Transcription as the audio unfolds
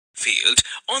field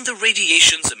on the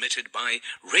radiations emitted by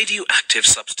radioactive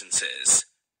substances.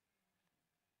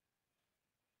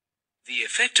 The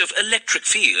effect of electric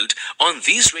field on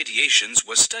these radiations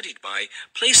was studied by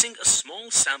placing a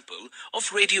small sample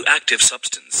of radioactive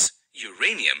substance,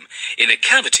 uranium, in a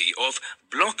cavity of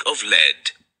block of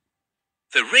lead.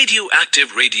 The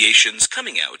radioactive radiations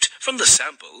coming out from the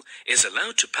sample is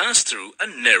allowed to pass through a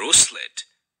narrow slit.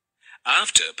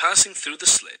 After passing through the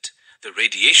slit, the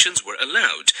radiations were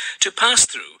allowed to pass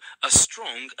through a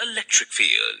strong electric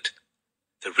field.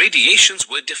 The radiations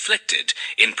were deflected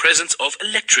in presence of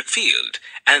electric field,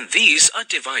 and these are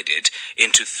divided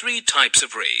into 3 types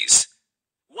of rays.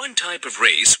 One type of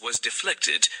rays was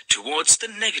deflected towards the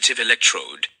negative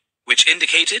electrode, which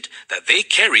indicated that they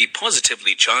carry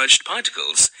positively charged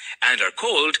particles and are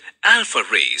called alpha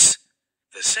rays.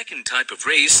 The second type of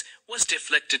rays was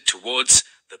deflected towards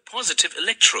the positive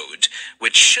electrode,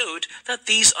 which showed that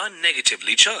these are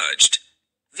negatively charged.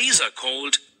 These are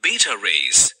called beta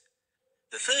rays.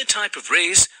 The third type of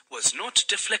rays was not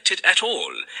deflected at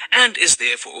all and is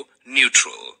therefore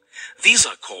neutral. These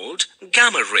are called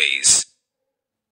gamma rays.